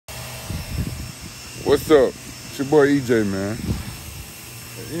What's up? It's your boy EJ, man.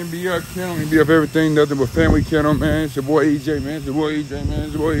 NBF Kennel, NBF everything, nothing but family kennel, man. It's your boy EJ, man. It's your boy EJ, man.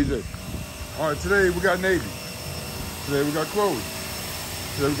 It's your boy EJ. All right, today we got Navy. Today we got Chloe.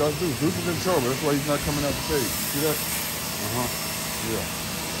 Today we got Zeus. Zeus is in trouble. That's why he's not coming out the stage. See that? Yeah.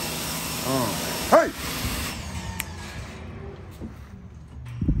 Hey!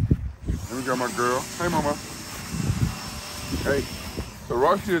 And we got my girl. Hey, mama. Hey. So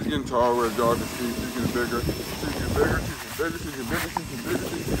Roxy is getting taller, as y'all can see. She's getting bigger. She's getting bigger. She's getting bigger. She's getting bigger. She's getting bigger.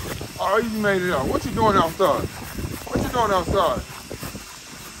 She's getting bigger. Oh, you made it out. What you doing outside? What you doing outside?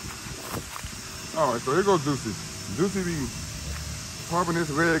 All right, so here goes Deucey. Deucey be popping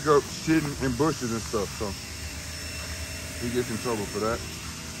his leg up, shitting in bushes and stuff, so he gets in trouble for that.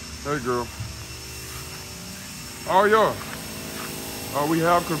 Hey, girl. Oh, yeah. We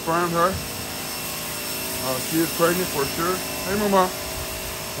have confirmed her. She is pregnant for sure. Hey, mama.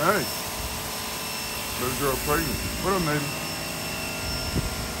 Hey. Little girl pregnant. What up, Navy?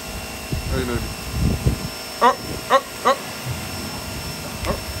 Hey, Navy. Up, up, up.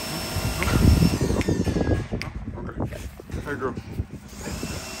 Okay. Hey, girl.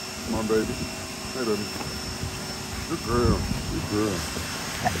 Come on, baby. Hey, baby. Good girl. Good girl.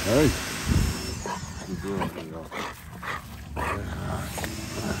 Hey. Good girl.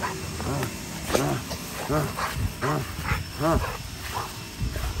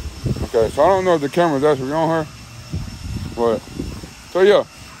 Okay, so I don't know if the camera's actually on her, but so yeah,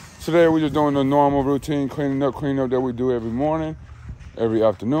 today we're just doing the normal routine cleaning up that we do every morning, every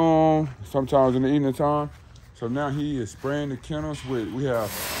afternoon, sometimes in the evening time. So now he is spraying the kennels with, we have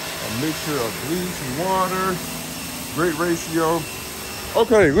a mixture of bleach and water, great ratio.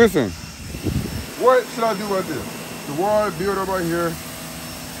 Okay, listen, what should I do about this? The water build up right here.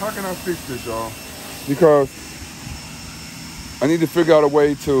 How can I fix this, y'all? Because I need to figure out a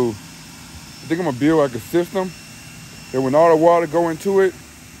way to, I think I'm gonna build like a system that when all the water go into it,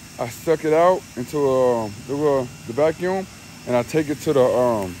 I suck it out into the vacuum, and I take it to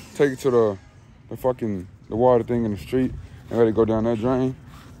the the water thing in the street and let it go down that drain.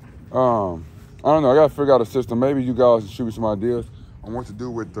 I don't know. I gotta figure out a system. Maybe you guys can shoot me some ideas on what to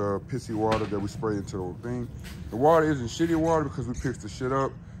do with the pissy water that we spray into the thing. The water isn't shitty water because we picked the shit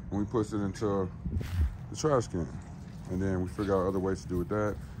up and we put it into the trash can. And then we figure out other ways to do with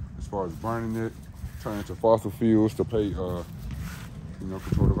that as far as burning it, turn it into fossil fuels to pay, control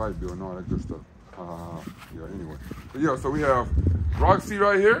the light bill and all that good stuff. Yeah, anyway. But yeah, so we have Roxy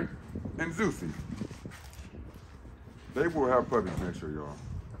right here and Zeusy. They will have puppies next year, y'all.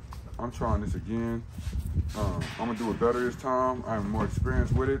 I'm trying this again. I'm gonna do it better this time. I have more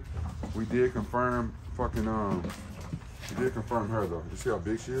experience with it. We did confirm her though. You see how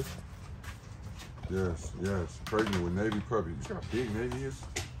big she is? Yes, pregnant with Navy puppy. You see how big Navy is?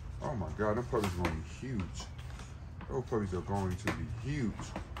 Oh my God, them puppies are going to be huge. Those puppies are going to be huge.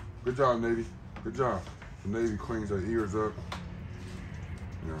 Good job, Navy. Good job. The Navy cleans her ears up.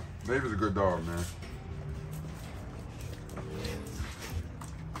 Yeah, Navy's a good dog, man.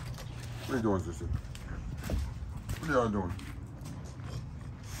 What are you doing, sister? What are y'all doing?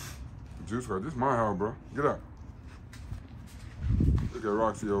 Juice card. This is my house, bro. Get up. Look at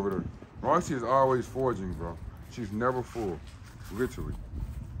Roxy over there. Roxy is always foraging, bro. She's never full, literally.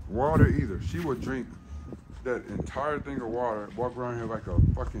 Water either. She would drink that entire thing of water, walk around here like a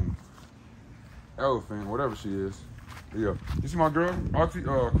fucking elephant, whatever she is. But yeah. You see my girl, Roxy,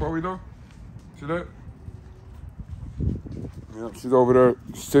 Chloe though? See that? Yep, she's over there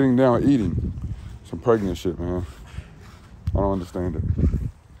sitting down eating some pregnant shit, man. I don't understand it.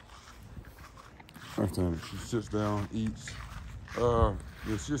 She sits down, eats. Yeah,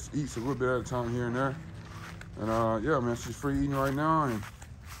 she just eats a little bit at a time here and there. And yeah, man, she's free eating right now. And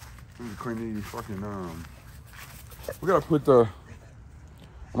we need to clean these fucking, we gotta put I'm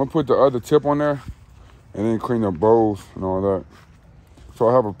gonna put the other tip on there and then clean the bowls and all that. So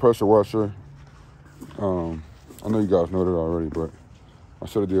I have a pressure washer. I know you guys know that already, but I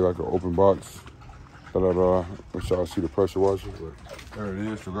should have did like an open box. Make sure I see the pressure washer, but there it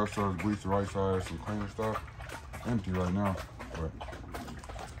is. The left side is bleach, the right side is some cleaner stuff. Empty right now, but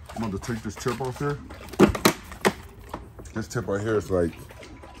I'm going to take this tip off here. This tip right here is like,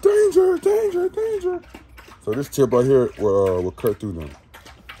 danger, danger, danger. So this tip right here will cut through them.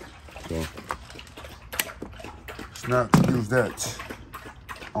 So, snap, use that.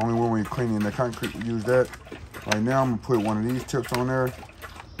 Only when we're cleaning the concrete, we use that. Right now, I'm gonna put one of these tips on there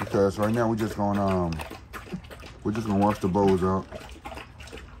because right now we're just gonna wash the bowls out.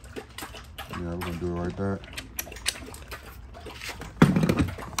 Yeah, we're gonna do it like that.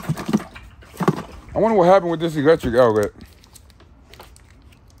 I wonder what happened with this electric outlet.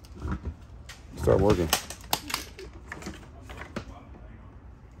 Stop working.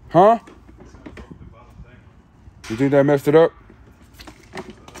 Huh? You think that messed it up?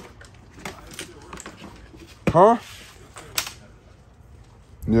 Huh?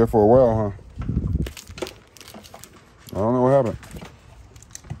 Yeah, for a while, huh? I don't know what happened.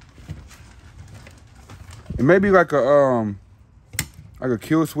 It may be like a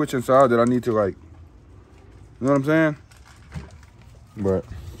kill switch inside that I need to, like, you know what I'm saying? But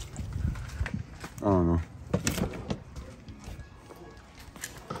I don't know.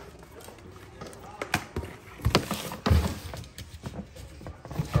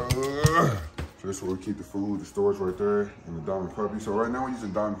 So this will keep the food, the storage right there, and the Diamond Puppy. So right now we're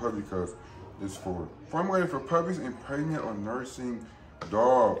using Diamond Puppy because it's formulated for puppies and pregnant or nursing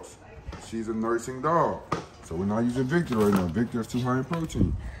dogs. She's a nursing dog. So we're not using Victor right now. Victor is too high in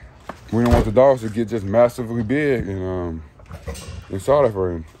protein. We don't want the dogs to get just massively big and inside of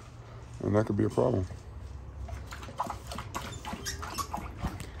her, and that could be a problem.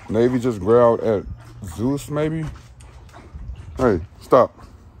 Navy just growled at Zeus, maybe? Hey, stop.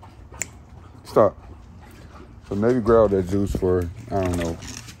 Stop. So Navy growled at Zeus for, I don't know,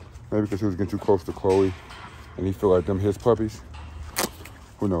 maybe because he was getting too close to Chloe and he feel like them his puppies.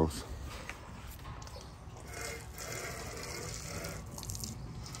 Who knows?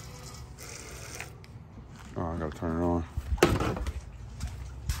 Oh, I gotta turn it on.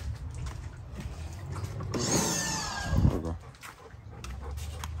 There we go.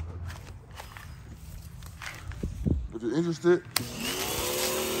 If you're interested,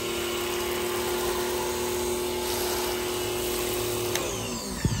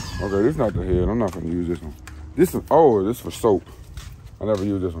 okay, this is not the head. I'm not gonna use this one. This is, oh, this is for soap. I never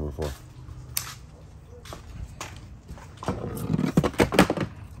used this one before.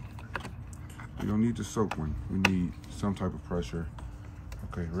 You don't need the soap one. We need some type of pressure.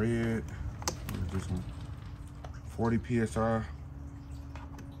 Okay, red. What is this one? 40 PSI.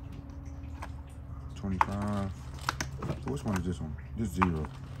 25. So which one is this one? This 0.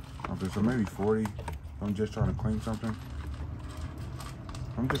 Okay, so maybe 40. I'm just trying to clean something.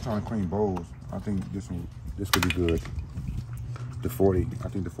 I'm just trying to clean bowls. I think this could be good. The 40, I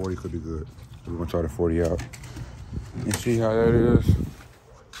think the 40 could be good. We're gonna try the 40 out and see how that is.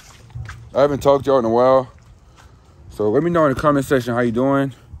 I haven't talked to y'all in a while, so let me know in the comment section how you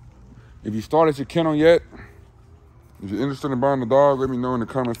doing. If you started your kennel yet, if you're interested in buying a dog, let me know in the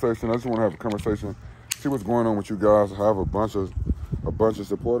comment section. I just want to have a conversation, see what's going on with you guys. I have a bunch of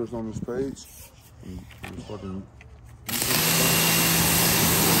supporters on this page.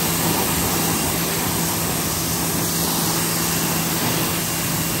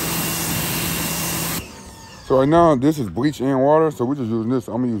 So right now, this is bleach and water, so we're just using this.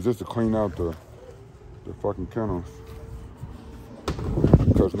 I'm gonna use this to clean out the fucking kennels.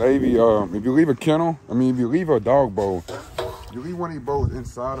 Because Navy, if you leave a kennel, if you leave a dog bowl, you leave one of these bowls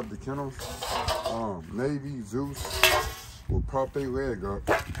inside of the kennels, Navy, Zeus will prop their leg up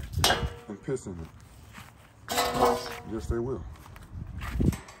and piss in it. Yes, they will.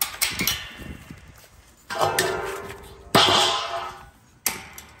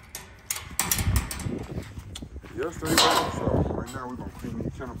 Yes, they will. So right now we're gonna clean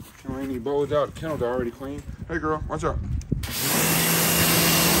these kennels, clean these bowls out. The kennels are already clean. Hey girl, watch out.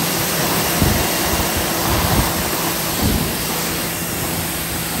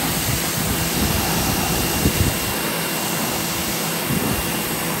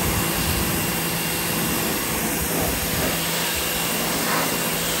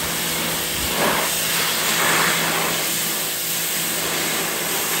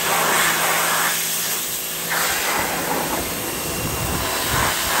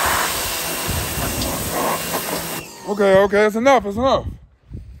 Okay, it's enough,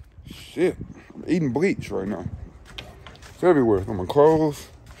 Shit, I'm eating bleach right now. It's everywhere, it's on my clothes.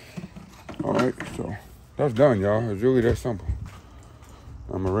 All right, so that's done, y'all. It's really that simple.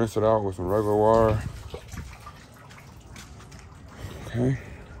 I'm gonna rinse it out with some regular water. Okay.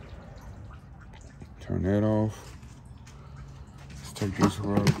 Turn that off. Let's take this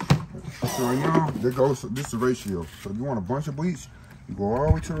rub. So right now, this is the ratio. So if you want a bunch of bleach, you go all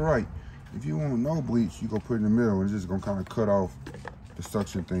the way to the right. If you want no bleach, you go put it in the middle and it's just gonna kind of cut off the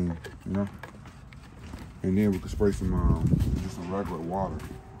suction thing, you know? And then we can spray some regular water.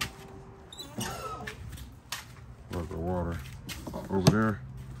 Regular water over there.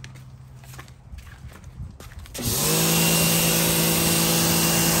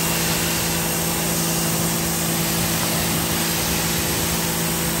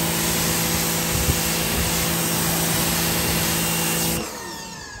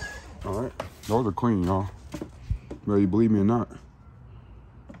 All right, those are clean, y'all. Whether you believe me or not.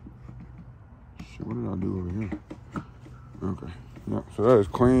 Shit, what did I do over here? Okay. Yeah, so that is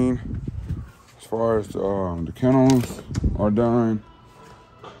clean. As far as the kennels are done,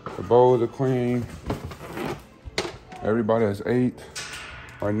 the bowls are clean. Everybody has ate.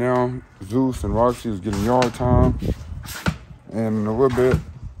 Right now, Zeus and Roxy is getting yard time. And in a little bit,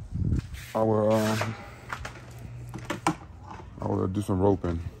 I will do some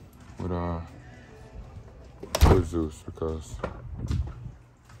roping with Zeus because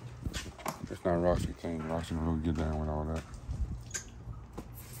it's not Roxy thing. Roxy don't really get down with all that.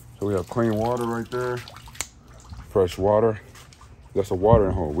 So we have clean water right there, fresh water. That's a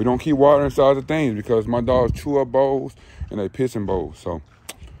watering hole. We don't keep water inside the things because my dogs chew up bowls and they piss in bowls. So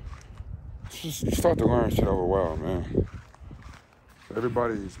you start to learn shit over a while, man.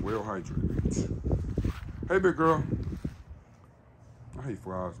 Everybody is well hydrated. Hey, big girl. I hate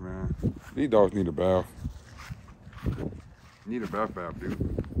flies, man. These dogs need a bath. Need a bath, dude.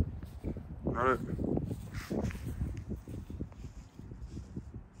 Know that?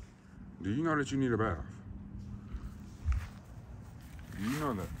 Do you know that you need a bath? Do you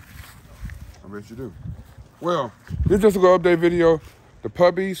know that? I bet you do. Well, this is just a little update video. The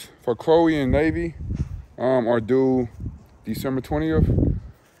puppies for Chloe and Navy are due December 20th.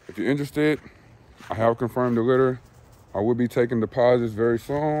 If you're interested, I have confirmed the litter. I will be taking deposits very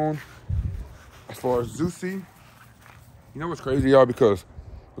soon. As far as Zeusy, you know what's crazy, y'all? Because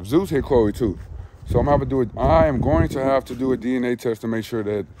Zeus hit Chloe too. So I am going to have to do a DNA test to make sure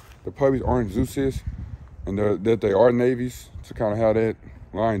that the puppies aren't Zeus's and that they are Navies, to kind of have that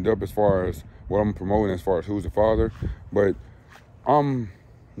lined up as far as what I'm promoting as far as who's the father. But I'm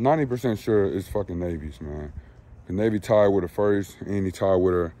 90% sure it's fucking Navies, man. The Navy tied with her first, and he tied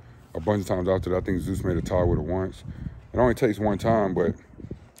with her a bunch of times after that. I think Zeus made a tie with her once. It only takes one time, but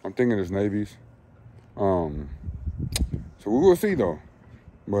I'm thinking it's Navies. So we will see though,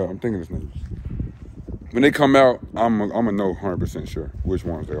 but I'm thinking it's Navies. When they come out, I'm gonna know 100% sure which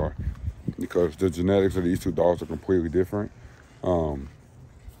ones they are, because the genetics of these two dogs are completely different.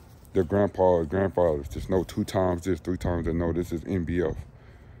 Their grandfathers just know 2 times this, 3 times that. No, this is NBF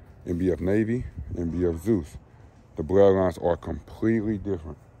Navy, NBF Zeus. The bloodlines are completely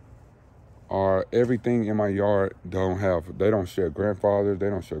different. Everything in my yard they don't share grandfathers, they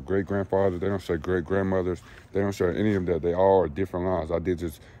don't share great grandfathers, they don't share great grandmothers, they don't share any of that. They all are different lines. I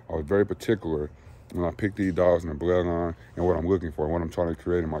was very particular when I picked these dogs in the bloodline and what I'm looking for, what I'm trying to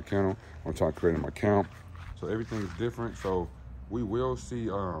create in my kennel, what I'm trying to create in my camp. So everything is different. So we will see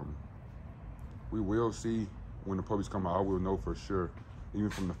when the puppies come out. I will know for sure. Even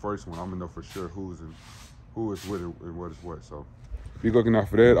from the first one, I'm gonna know for sure who is with it and what is what. So be looking out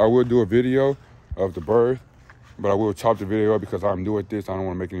for that. I will do a video of the birth, but I will chop the video up because I'm new at this. I don't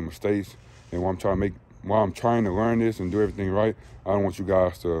want to make any mistakes. And while I'm trying to learn this and do everything right, I don't want you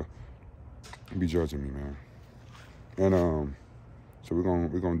guys to be judging me, man. And so we're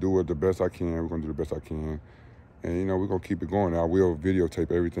gonna do it the best I can. We're gonna do the best I can, and you know we're gonna keep it going. I will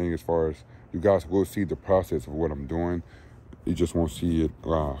videotape everything as far as you guys will see the process of what I'm doing. You just won't see it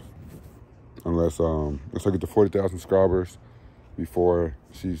live unless I get to 40,000 subscribers before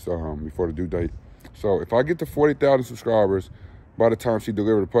the due date. So if I get to 40,000 subscribers by the time she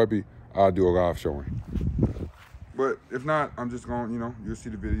delivered the puppy, I'll do a live showing. But if not, I'm just going, you'll see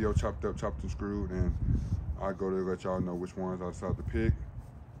the video chopped up, chopped and screwed, and I'll go to let y'all know which ones I decide to pick.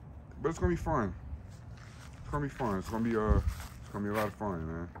 But it's gonna be fun. It's gonna be fun. It's gonna be a lot of fun,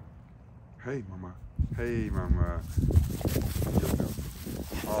 man. Hey, mama. Hey, mama.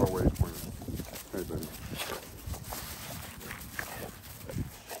 Always fun. Hey, baby.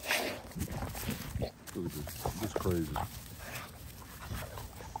 Look at this. This is crazy.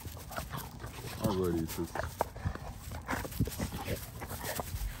 I love these too.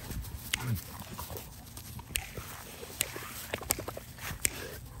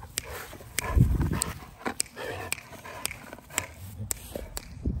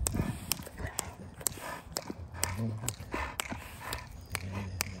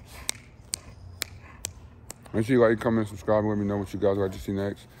 Make sure you like, comment, and subscribe, and let me know what you guys would like to see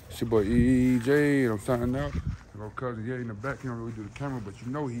next. It's your boy EJ, and I'm signing out. My cousin Jay in the back, he don't really do the camera, but you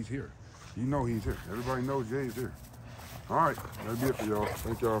know he's here. You know he's here. Everybody knows Jay's here. All right, that'll be it for y'all.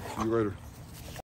 Thank y'all. See you later.